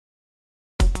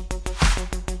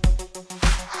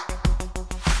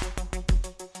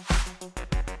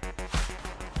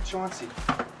Chauncey,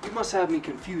 you must have me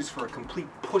confused for a complete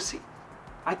pussy.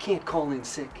 I can't call in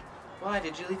sick. Why?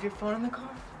 Did you leave your phone in the car?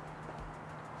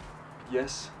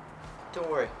 Yes?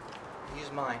 Don't worry. Use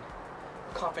mine.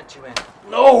 I'll conference you in.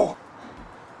 No!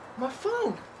 My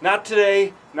phone! Not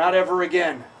today, not ever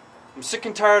again. I'm sick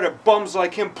and tired of bums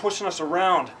like him pushing us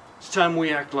around. It's time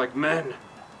we act like men.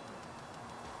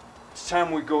 It's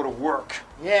time we go to work.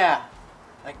 Yeah,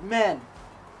 like men.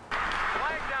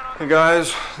 Hey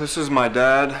guys, this is my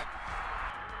dad.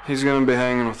 He's gonna be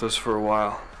hanging with us for a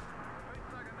while.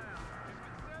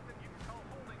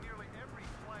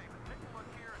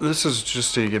 This is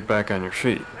just so you get back on your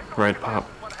feet, right, Pop?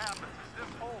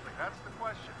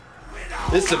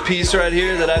 This is a piece right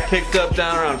here that I picked up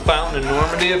down around Fountain in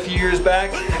Normandy a few years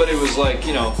back, but it was like,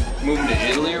 you know, moving to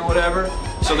Italy or whatever,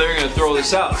 so they were gonna throw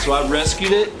this out. So I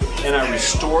rescued it, and I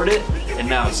restored it, and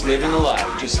now it's living the life,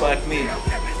 just like me.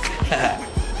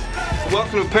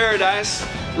 Welcome to paradise.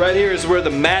 Right here is where the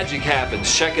magic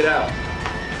happens. Check it out.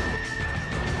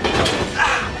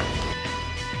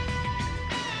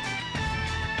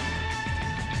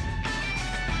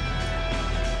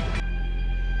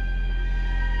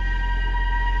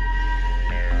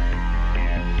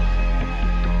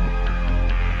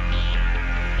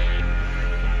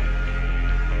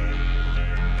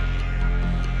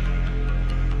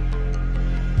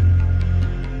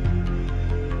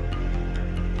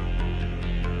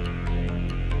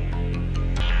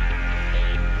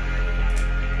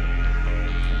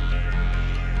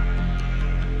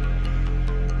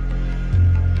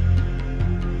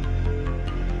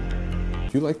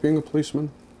 Do you like being a policeman?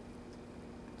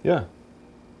 Yeah.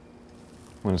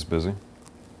 When it's busy.